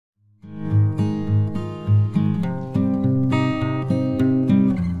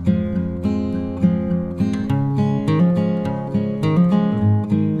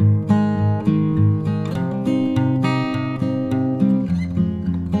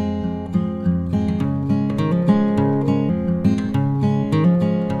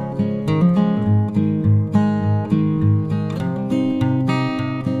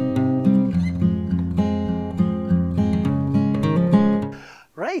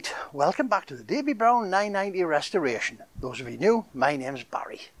Right, welcome back to the Davy Brown 990 restoration. Those of you new, my name's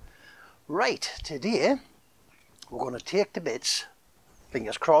Barry. Right, today we're going to take to bits,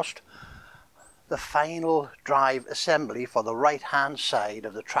 fingers crossed, the final drive assembly for the right hand side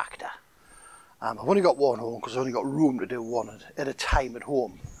of the tractor. I've only got one home because I've only got room to do one at a time at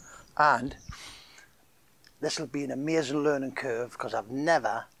home, and this will be an amazing learning curve because I've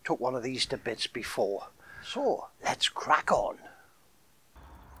never took one of these to bits before. So let's crack on.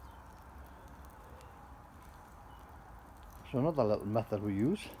 So another little method we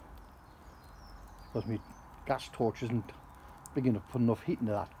use, because my gas torch isn't big enough to put enough heat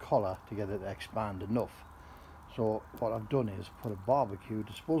into that collar to get it to expand enough. So what I've done is put a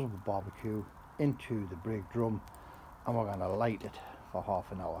disposable barbecue into the brake drum, and we're going to light it for half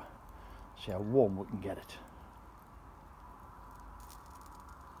an hour. See how warm we can get it.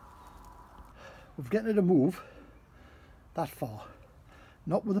 We've getting it to move that far,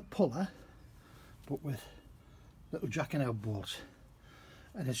 not with a puller, but with little jacking out bolts,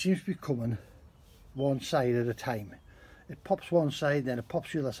 and it seems to be coming one side at a time. It pops one side, then it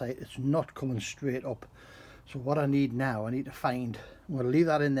pops the other side. It's not coming straight up. So what I need now, I need to find, I'm going to leave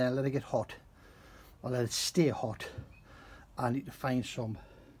that in there, let it get hot, or let it stay hot. I need to find some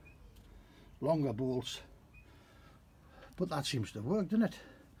longer bolts, but that seems to have worked, doesn't it?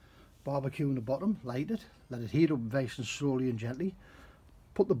 Barbecue in the bottom, light it, let it heat up nice and slowly and gently,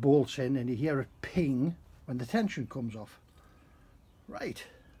 put the bolts in, and you hear it ping when the tension comes off. Right,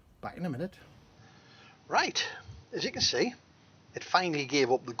 back in a minute. Right, as you can see, it finally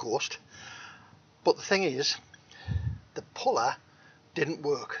gave up the ghost, but the thing is, the puller didn't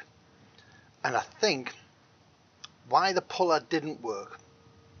work, and I think why the puller didn't work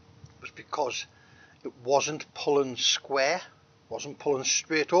was because it wasn't pulling square, wasn't pulling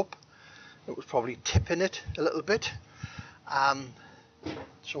straight up. It was probably tipping it a little bit.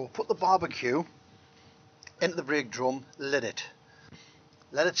 So we'll put the barbecue into the brake drum, lit it,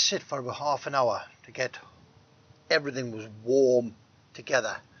 let it sit for about half an hour to get everything was warm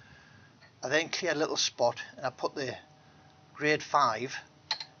together. I then cleared a little spot and I put the grade 5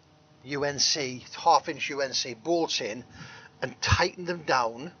 UNC, half-inch UNC bolts in and tightened them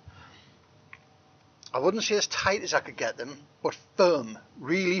down. I wouldn't say as tight as I could get them, but firm,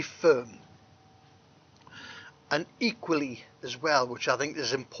 really firm, and equally as well, which I think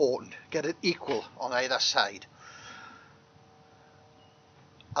is important. Get it equal on either side.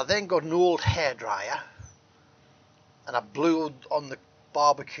 I then got an old hairdryer and I blew on the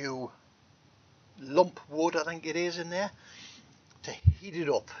barbecue lump wood, I think it is, in there to heat it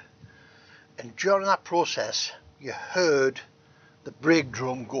up. And during that process you heard the brake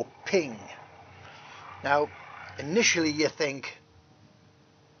drum go ping. Now initially you think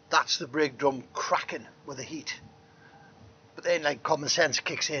that's the brake drum cracking with the heat, but then like common sense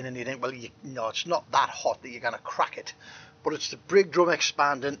kicks in and you think, well, no, it's not that hot that you're going to crack it, but it's the brake drum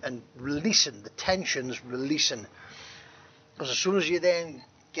expanding and releasing, the tensions releasing, because as soon as you then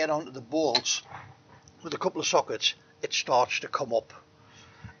get onto the bolts with a couple of sockets it starts to come up.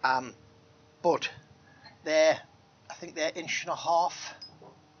 But they're, I think they're 1.5 inches,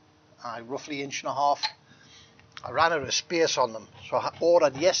 roughly 1.5 inches. I ran out of space on them, so I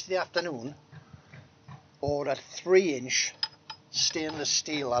ordered yesterday afternoon, ordered 3-inch stainless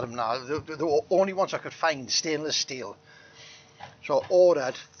steel out of them now. The only ones I could find, stainless steel. So I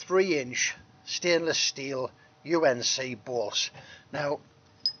ordered 3-inch stainless steel UNC bolts. Now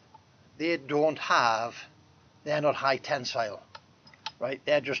they're not high tensile, right?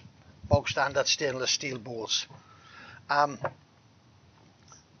 They're just bog standard stainless steel bolts.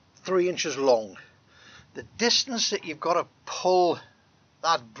 3 inches long. The distance that you've got to pull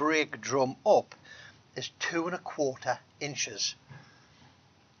that brake drum up is 2.25 inches,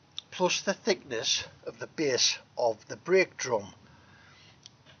 plus the thickness of the base of the brake drum.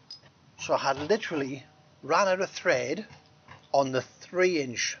 So I had literally ran out of thread on the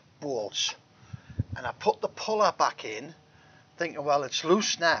 3-inch bolts, and I put the puller back in thinking, well, it's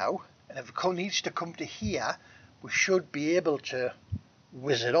loose now, and if it needs to come to here we should be able to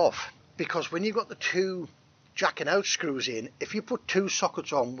whiz it off. Because when you've got the two jacking out screws in, if you put 2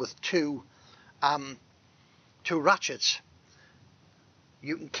 sockets on with two ratchets,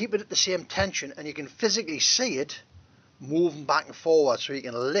 you can keep it at the same tension and you can physically see it moving back and forward, so you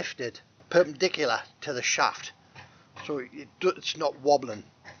can lift it perpendicular to the shaft so it's not wobbling,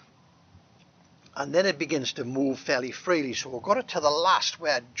 and then it begins to move fairly freely. So I've got it to the last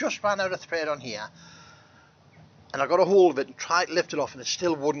where I just ran out of thread on here, and I got a hold of it and tried to lift it off and it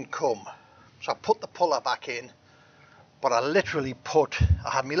still wouldn't come. So I put the puller back in, but I literally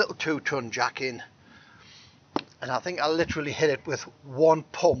I had my little 2-ton jack in, and I think I literally hit it with one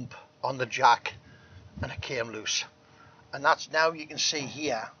pump on the jack and it came loose. And that's, now you can see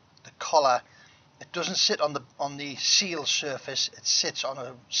here the collar, it doesn't sit on the seal surface, it sits on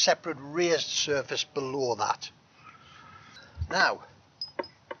a separate raised surface below that. Now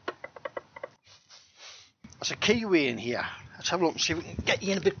there's a keyway in here. Let's have a look and see if we can get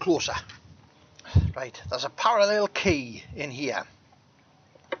you in a bit closer. Right, there's a parallel key in here.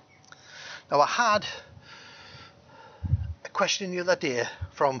 Now I had a question the other day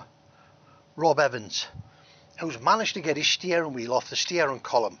from Rob Evans, who's managed to get his steering wheel off the steering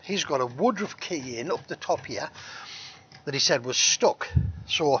column. He's got a Woodruff key in up the top here that he said was stuck.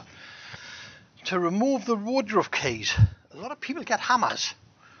 So to remove the Woodruff keys, a lot of people get hammers,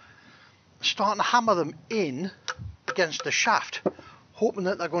 starting to hammer them in against the shaft, hoping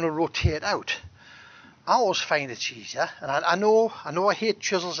that they're going to rotate out. I always find it's easier, and I know I hate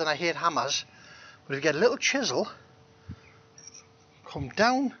chisels and I hate hammers, but if you get a little chisel, come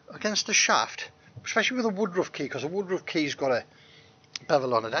down against the shaft, especially with a Woodruff key, because a Woodruff key's got a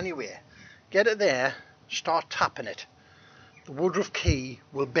bevel on it anyway, get it there, start tapping it. The Woodruff key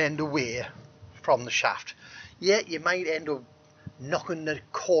will bend away from the shaft. Yeah, you might end up knocking the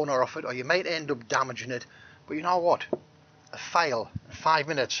corner off it, or you might end up damaging it, but you know what? A file in 5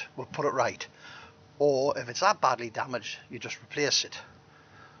 minutes will put it right. Or if it's that badly damaged, you just replace it.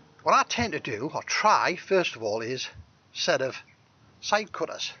 What I tend to do, or try first of all, is a set of side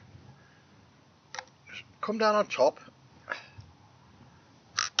cutters. Just come down on top,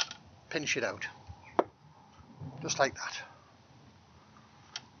 pinch it out, just like that.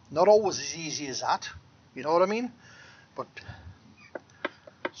 Not always as easy as that, you know what I mean? But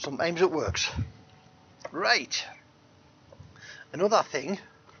sometimes it works. Right. Another thing,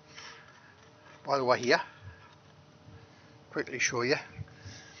 while we're here, quickly show you.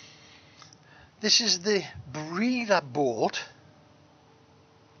 This is the breather bolt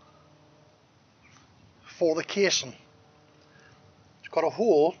for the casing. It's got a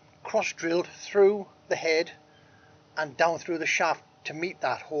hole cross drilled through the head and down through the shaft to meet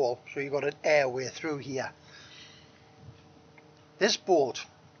that hole, so you've got an airway through here. This bolt,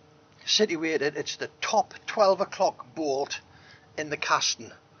 situated, it's the top 12 o'clock bolt in the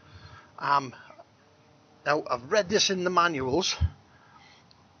casting. Now I've read this in the manuals,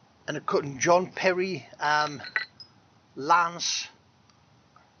 and it couldn't. John Perry, Lance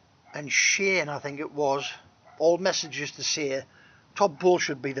and Shane, I think it was, all messages to say top bolt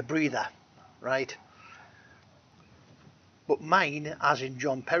should be the breather, right? But mine, as in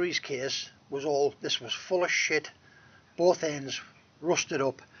John Perry's case, this was full of shit, both ends rusted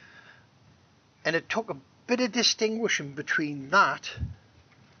up, and it took a bit of distinguishing between that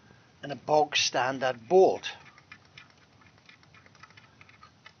and a bog standard bolt,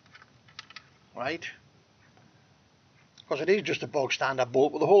 right? Because it is just a bog standard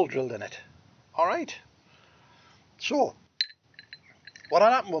bolt with a hole drilled in it. Alright, so what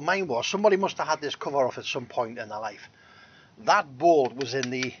had happened with mine was somebody must have had this cover off at some point in their life. That bolt was in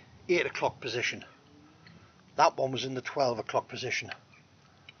the 8 o'clock position, that one was in the 12 o'clock position.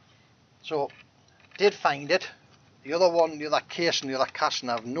 So did find it. The other one, the other case and the other casting,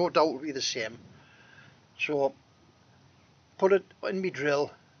 I have no doubt will be the same. So put it in my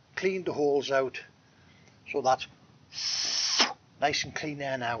drill, cleaned the holes out, so that's nice and clean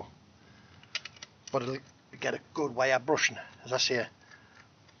there now. But it'll get a good way of brushing, as I say.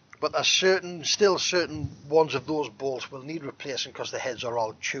 But there's still certain ones of those bolts will need replacing because the heads are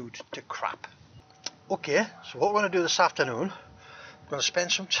all chewed to crap. Okay, so what we're going to do this afternoon, I'm going to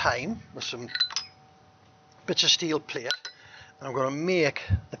spend some time with some bits of steel plate, and I'm going to make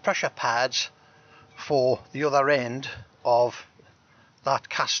the pressure pads for the other end of that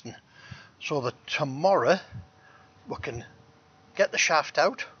casting, so that tomorrow we can get the shaft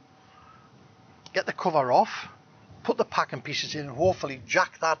out, get the cover off, put the packing pieces in, and hopefully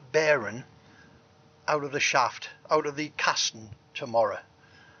jack that bearing out of the shaft, out of the casting tomorrow.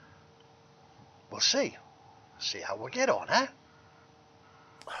 We'll see how we get on, eh?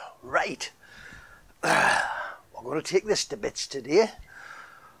 Right. We're going to take this to bits today.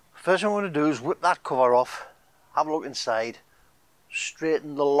 First thing I'm going to do is whip that cover off, have a look inside,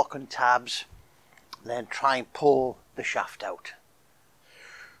 straighten the locking tabs, then try and pull the shaft out.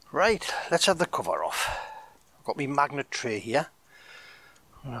 Right, let's have the cover off. I've got my magnet tray here.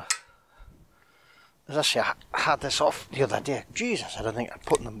 As I say, I had this off the other day. Jesus, I don't think I'd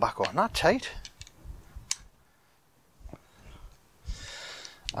put them back on that tight.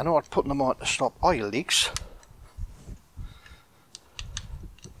 I know I'd put them on to stop oil leaks.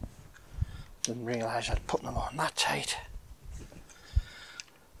 Didn't realise I'd put them on that tight.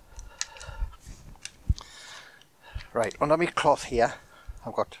 Right, under my cloth here,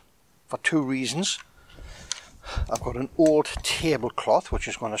 I've got, for two reasons, I've got an old tablecloth which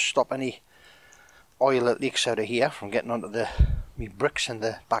is going to stop any oil that leaks out of here from getting onto me bricks in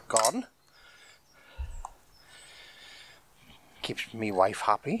the back garden. Keeps me wife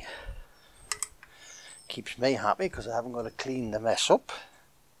happy. Keeps me happy because I haven't got to clean the mess up.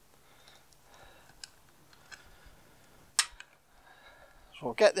 So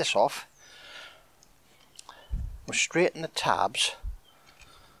we'll get this off. We'll straighten the tabs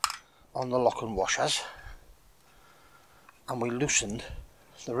on the locking washers and we loosen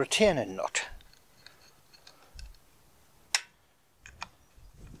the retaining nut.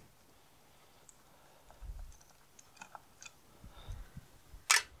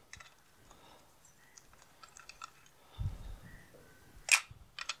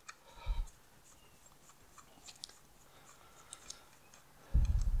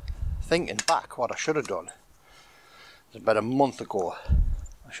 Thinking back, what I should have done is about a month ago,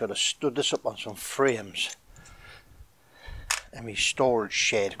 I should have stood this up on some frames in my storage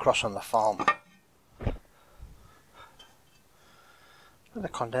shed across on the farm. With the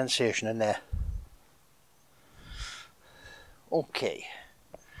condensation in there. Okay.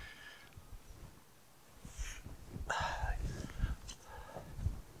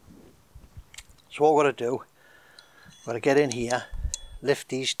 So what we're going to do, we're going to get in here, lift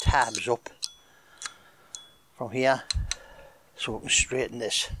these tabs up from here so we can straighten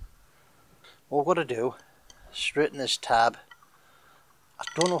this. What we're going to do, straighten this tab. I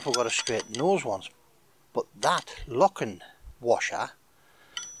don't know if we've got to straighten those ones, but that locking washer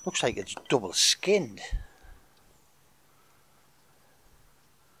looks like it's double skinned.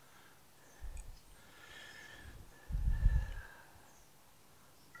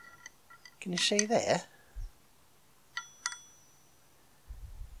 Can you see there?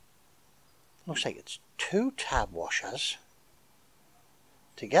 Looks like it's two tab washers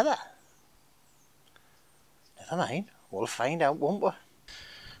together. Never mind, we'll find out, won't we?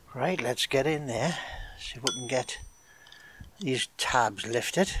 Right, let's get in there, see if we can get these tabs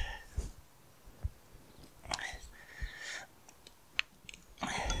lifted.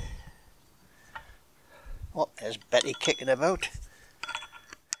 Oh, there's Betty kicking about.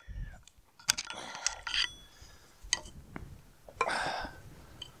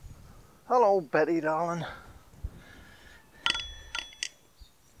 Hello, Betty, darling.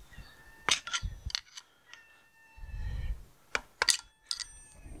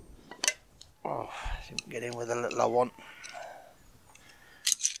 Oh, see if we can get in with a little I want.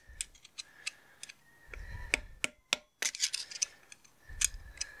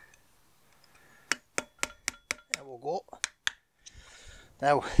 There we go.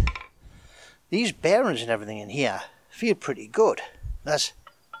 Now, these bearings and everything in here feel pretty good. There's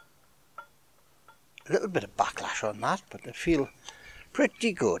a little bit of backlash on that, but they feel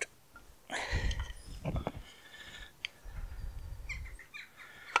pretty good.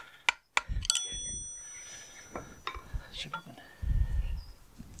 See if we can.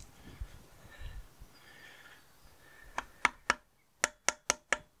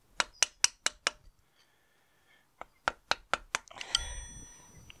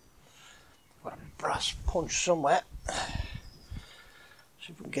 Got a brass punch somewhere.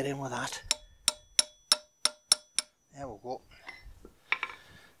 See if we can get in with that. There we go.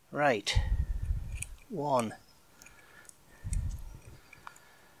 Right. One.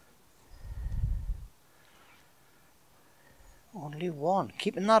 Only one.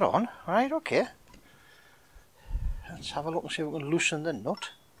 Keeping that on. Right, okay. Let's have a look and see if we can loosen the nut.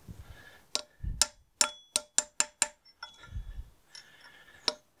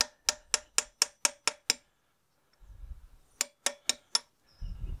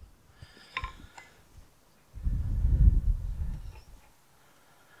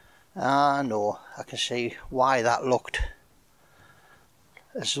 Ah, no, I can see why that looked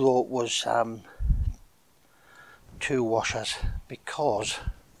as though it was two washers, because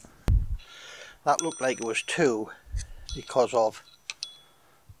that looked like it was two because of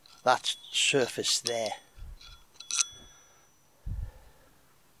that surface there.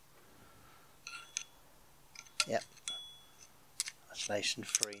 Yep, that's nice and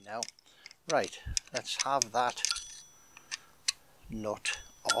free now. Right, let's have that nut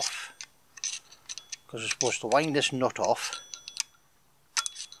off, because we're supposed to wind this nut off.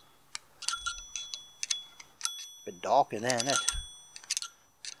 A bit dark in there, isn't it?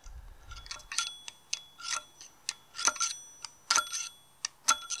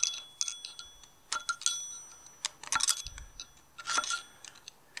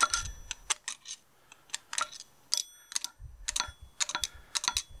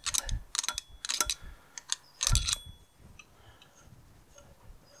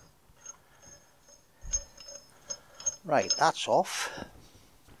 Right, that's off.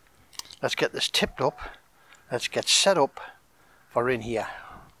 Let's get this tipped up. Let's get set up for in here.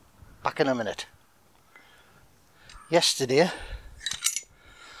 Back in a minute. Yesterday,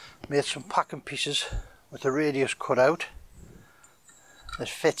 made some packing pieces with the radius cut out that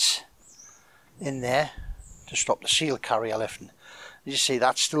fits in there to stop the seal carrier lifting. You see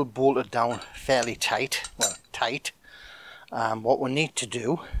that's still bolted down fairly tight, well tight. What we need to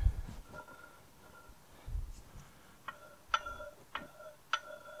do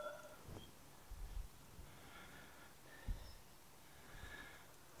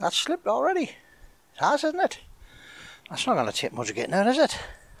that's slipped already. It has, isn't it? That's not going to take much getting out, is it?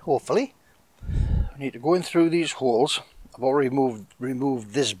 Hopefully. We need to go in through these holes. I've already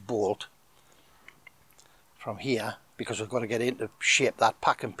removed this bolt from here because we've got to get in to shape that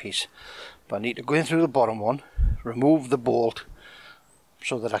packing piece. But I need to go in through the bottom one, remove the bolt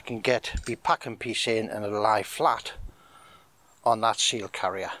so that I can get the packing piece in and it'll lie flat on that seal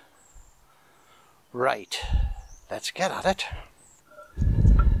carrier. Right, let's get at it.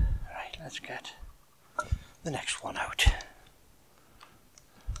 Right, let's get the next one out.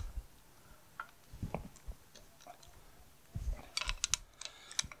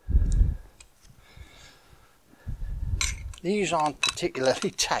 These aren't particularly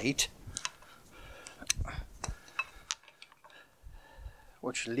tight,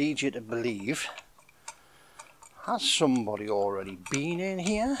 which leads you to believe, has somebody already been in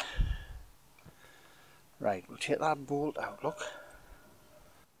here? Right, we'll take that bolt out, look.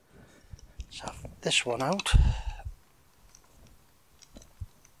 Let's have this one out.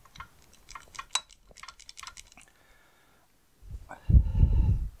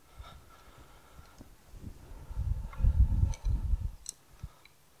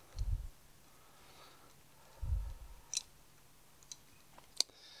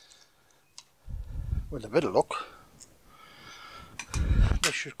 With a bit of luck,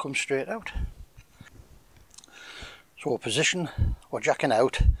 this should come straight out. So position, we're jacking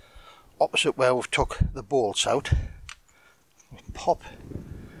out opposite where we've took the bolts out. We'll pop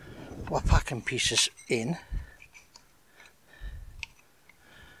our packing pieces in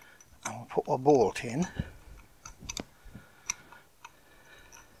and we'll put our bolt in.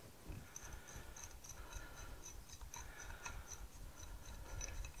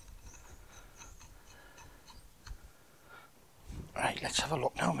 Right, let's have a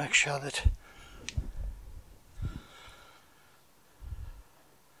look now, make sure that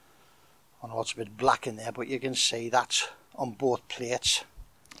I know it's a bit black in there, but you can see that's on both plates.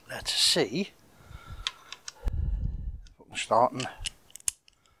 Let's see if I'm starting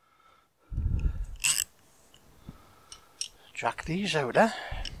jack these out there.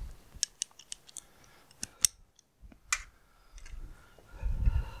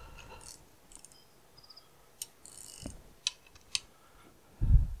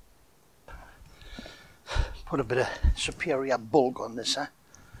 Put a bit of superior bulk on this, huh?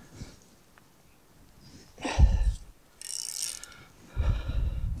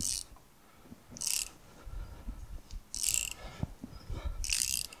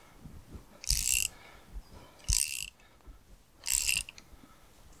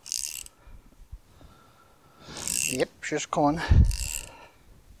 Yep, just gone.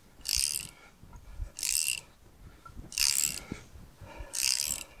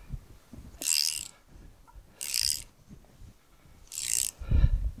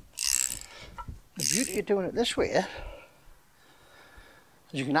 The beauty of doing it this way is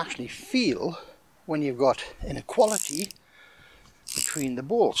you can actually feel when you've got inequality between the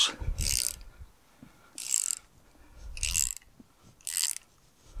bolts.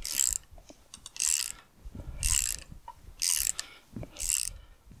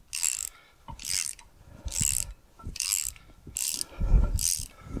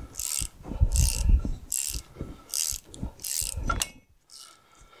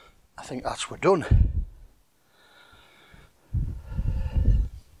 I think that's we're done.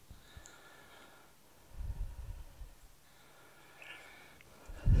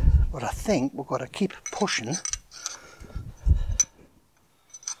 But I think we've got to keep pushing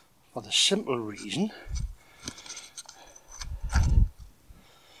for the simple reason I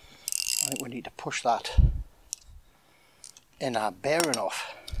think we need to push that inner bearing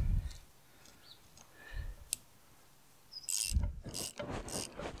off.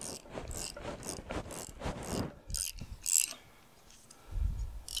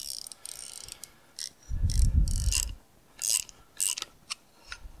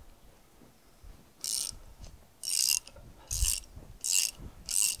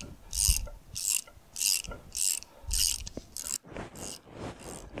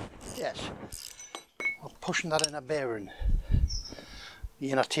 Yes, we'll pushing that inner bearing,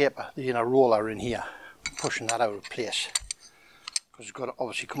 the inner taper, the inner roller in here, pushing that out of place, because it's got to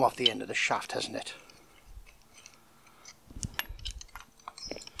obviously come off the end of the shaft, hasn't it?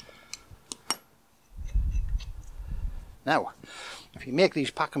 Now, if you make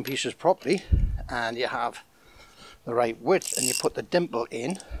these packing pieces properly and you have the right width and you put the dimple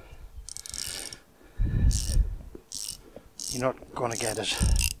in, you're not going to get as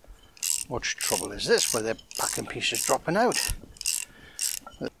much trouble as this where the packing pieces dropping out.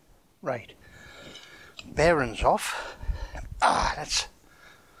 Right, bearings off. Let's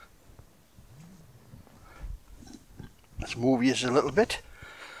move yours a little bit.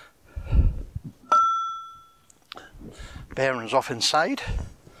 Bearings off inside.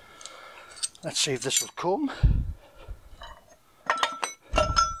 Let's see if this will come.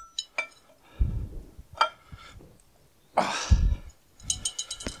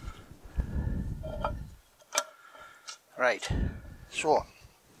 Right, so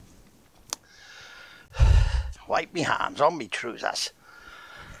wipe my hands on my trousers.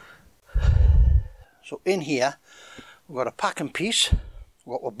 So in here we've got a packing piece,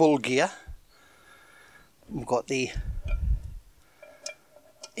 we've got a bull gear, we've got the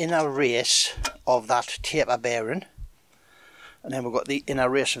inner race of that taper bearing, and then we've got the inner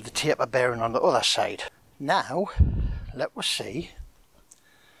race of the taper bearing on the other side. Now let us see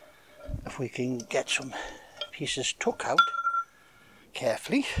if we can get some pieces took out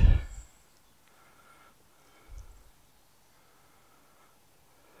carefully.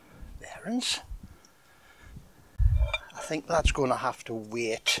 Bearings. I think that's going to have to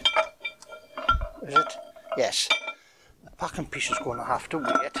wait. Is it? Yes. The packing piece is going to have to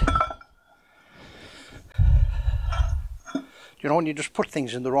wait. You know when you just put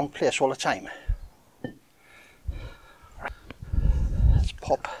things in the wrong place all the time? Let's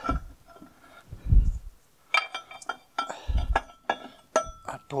pop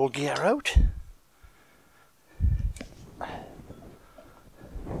that ball gear out.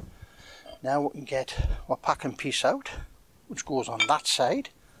 Now we can get our packing piece out, which goes on that side.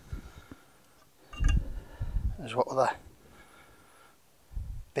 There's what other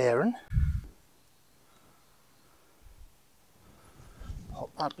bearing.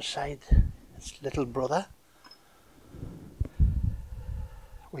 Pop that beside its little brother.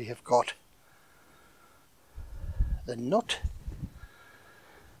 We have got the nut.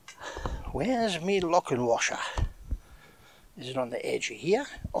 Where's me locking washer? Is it on the edge of here?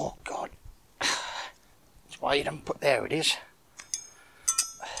 Oh God. That's why you didn't put, there it is.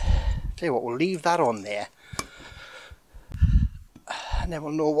 Tell you what, we'll leave that on there. And then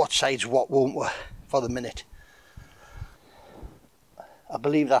we'll know what side's what, won't we, for the minute. I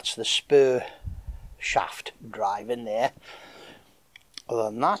believe that's the spur shaft drive in there. Other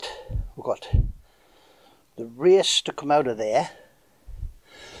than that, we've got the race to come out of there.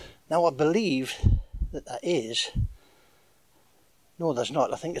 Now I believe that is, no there's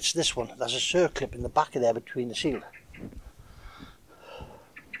not, I think it's this one. There's a circlip in the back of there between the seal.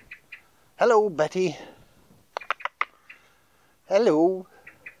 Hello Betty. Hello.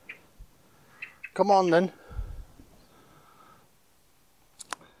 Come on then.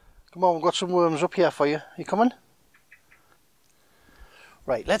 Come on, we've got some worms up here for you. You coming?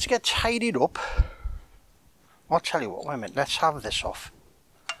 Right, let's get tidied up. I'll tell you what, wait a minute, let's have this off.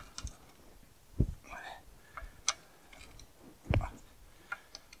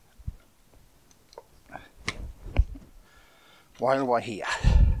 While we're here.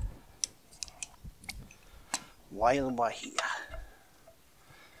 While we're here.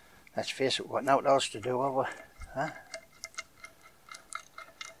 Let's face it, we've got nothing else to do, have we? Huh?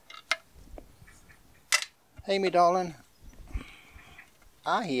 Hey, me darling.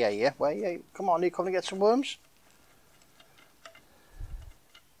 I hear you. Where you? Come on, you come to get some worms?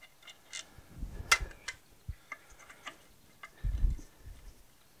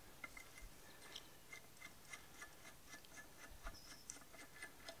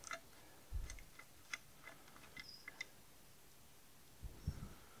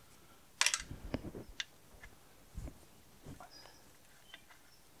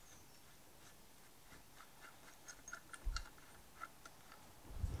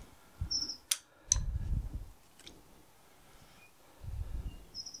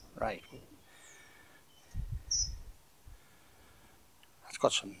 Right. That's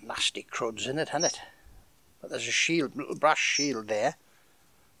got some nasty cruds in it, hasn't it? But there's a shield, little brass shield there.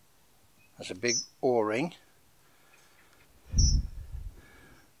 There's a big O-ring.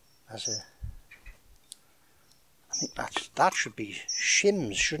 There's a, I think that should be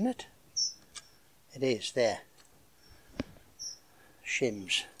shims, shouldn't it? It is there.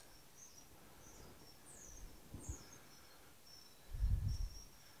 Shims.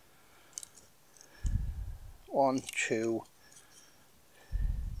 1, 2,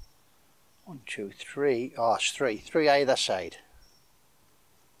 1, 2, 3. Oh, it's three either side.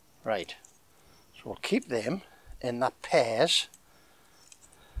 Right, so we'll keep them in that pairs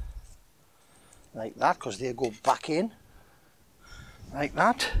like that, because they go back in like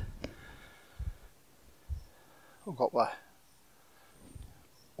that. We've got our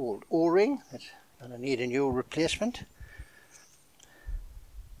old O-ring that's going to need a new replacement.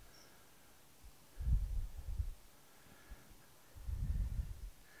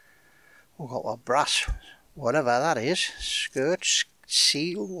 We've got our brass, whatever that is, skirt,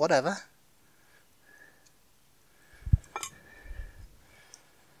 seal, whatever.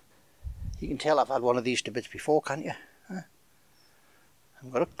 You can tell I've had one of these to bits before, can't you? Huh?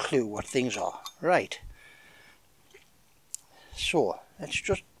 I've got a clue what things are. Right. So, let's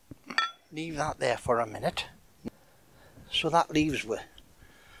just leave that there for a minute. So that leaves with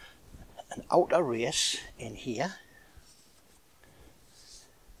an outer race in here.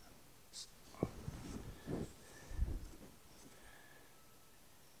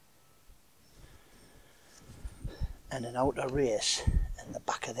 And an outer race in the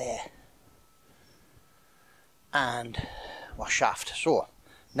back of there. And our shaft. So,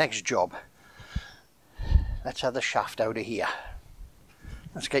 next job. Let's have the shaft out of here.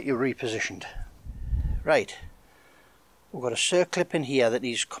 Let's get you repositioned. Right. We've got a circlip in here that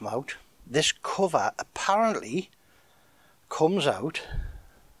needs to come out. This cover apparently comes out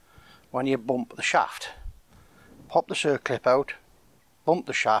when you bump the shaft. Pop the circlip out, bump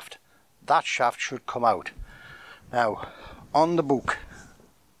the shaft, that shaft should come out. Now, on the book,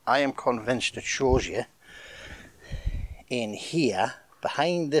 I am convinced it shows you in here,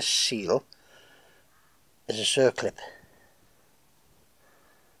 behind this seal, is a circlip.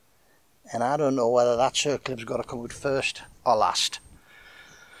 And I don't know whether that circlip's got to come out first or last.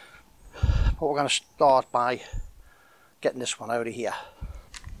 But we're going to start by getting this one out of here.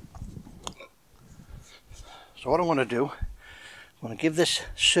 So what I'm going to do, I'm going to give this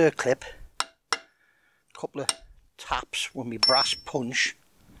circlip a couple of taps with my brass punch.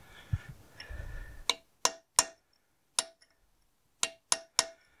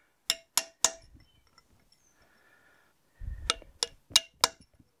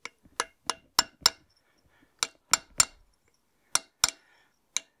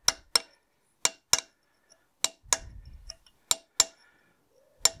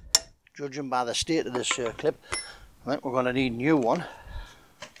 Judging by the state of this circlip, I think we're going to need a new one.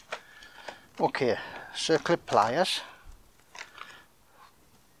 Okay, circlip pliers.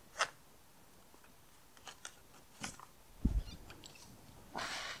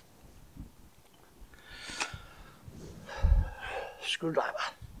 Screwdriver.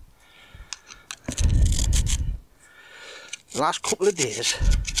 The last couple of days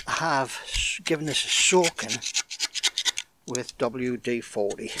I have given this a soaking with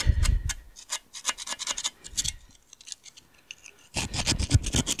WD-40.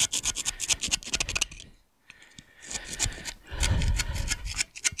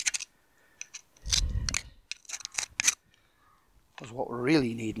 Because what we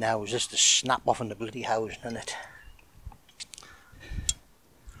really need now is just to snap off on the bloody housing, isn't it?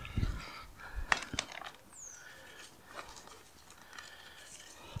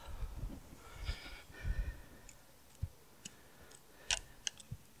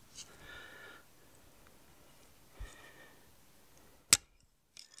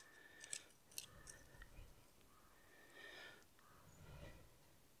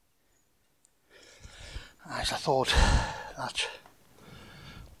 As I thought, that's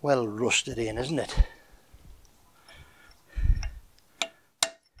well rusted in, isn't it?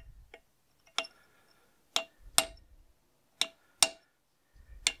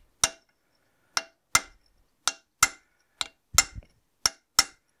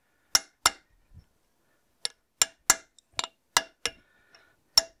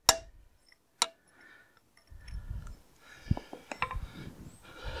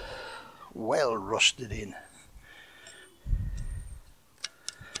 Well rusted in.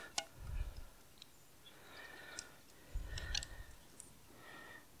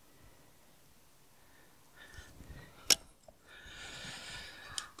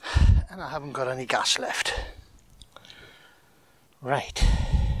 And I haven't got any gas left. Right,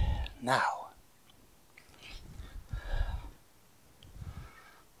 now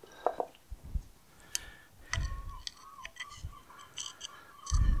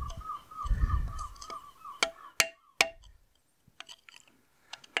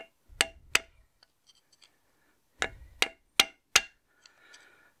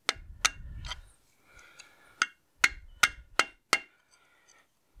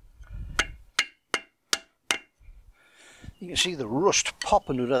You can see the rust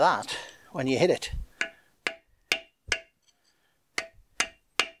popping out of that when you hit it.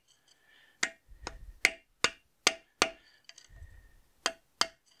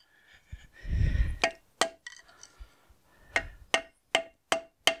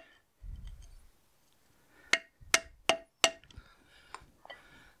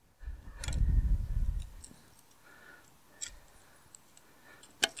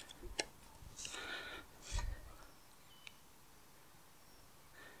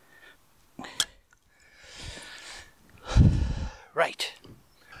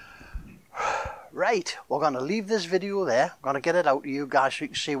 Right, we're going to leave this video there. I'm going to get it out to you guys so you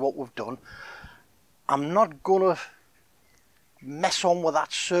can see what we've done. I'm not going to mess on with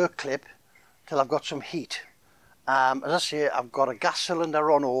that circlip till I've got some heat. As I say, I've got a gas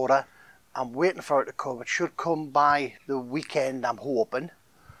cylinder on order. I'm waiting for it to come. It should come by the weekend, I'm hoping.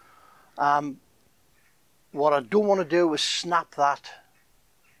 What I don't want to do is snap that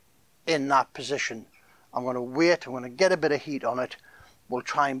in that position. I'm going to wait, I'm going to get a bit of heat on it. We'll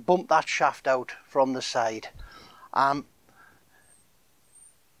try and bump that shaft out from the side.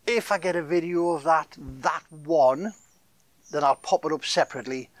 If I get a video of that one, then I'll pop it up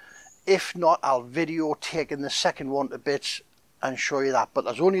separately. If not, I'll video taking the second one to bits and show you that. But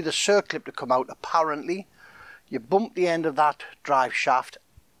there's only the circlip to come out apparently. You bump the end of that drive shaft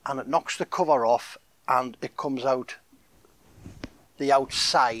and it knocks the cover off and it comes out the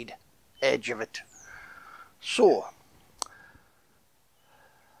outside edge of it. So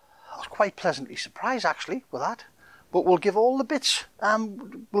I was quite pleasantly surprised actually with that. But we'll give all the bits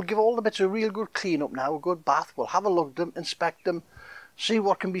a real good clean up now, a good bath. We'll have a look at them, inspect them, see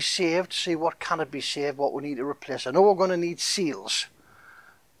what can be saved, see what cannot be saved, what we need to replace. I know we're going to need seals.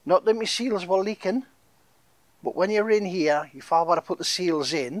 Not that my seals were leaking, but when you're in here, you far better put the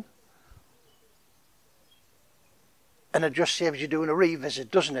seals in, and it just saves you doing a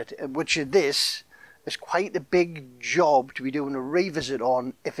revisit, doesn't it? Which this is quite a big job to be doing a revisit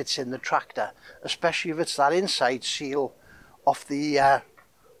on if it's in the tractor, especially if it's that inside seal off the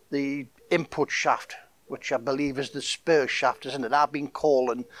input shaft, which I believe is the spur shaft, isn't it? I've been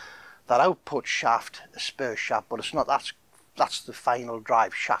calling that output shaft a spur shaft, but it's not. That's the final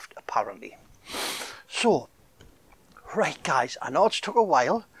drive shaft apparently. So, right guys, I know it's took a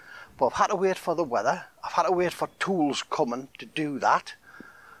while, but I've had to wait for the weather. I've had to wait for tools coming to do that.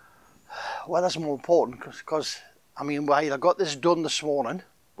 Weather's more important because I mean, I got this done this morning,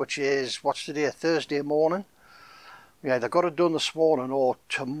 which is, what's today, Thursday morning. We either got it done this morning or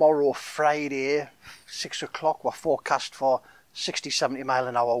tomorrow, Friday, 6 o'clock, we're forecast for 60-70 mile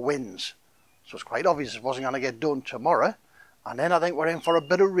an hour winds. So it's quite obvious it wasn't going to get done tomorrow. And then I think we're in for a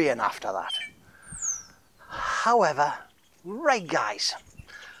bit of rain after that. However, right guys,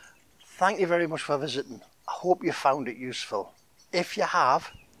 thank you very much for visiting. I hope you found it useful. If you have,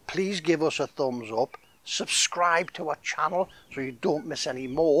 please give us a thumbs up. Subscribe to our channel so you don't miss any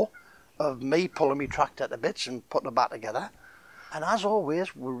more of me pulling me tractor to bits and putting it back together. And as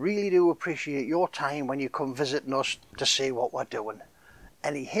always, we really do appreciate your time when you come visiting us to see what we're doing.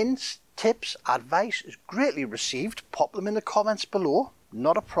 Any hints, tips, advice is greatly received. Pop them in the comments below,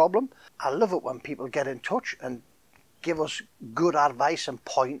 not a problem. I love it when people get in touch and give us good advice and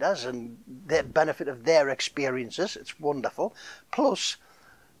pointers and the benefit of their experiences. It's wonderful. Plus,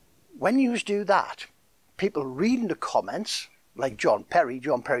 when you do that, people reading the comments, like John Perry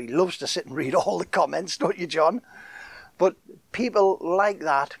loves to sit and read all the comments, don't you, John? But people like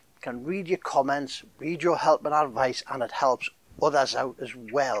that can read your comments, read your help and advice, and it helps others out as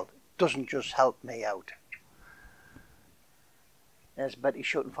well. It doesn't just help me out. There's Betty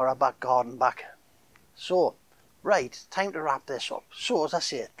shooting for her back garden back. So, right, time to wrap this up. So, as I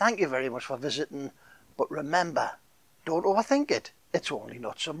say, thank you very much for visiting, but remember, don't overthink it. It's only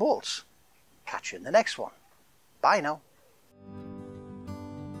nuts and bolts. Catch you in the next one. Bye now.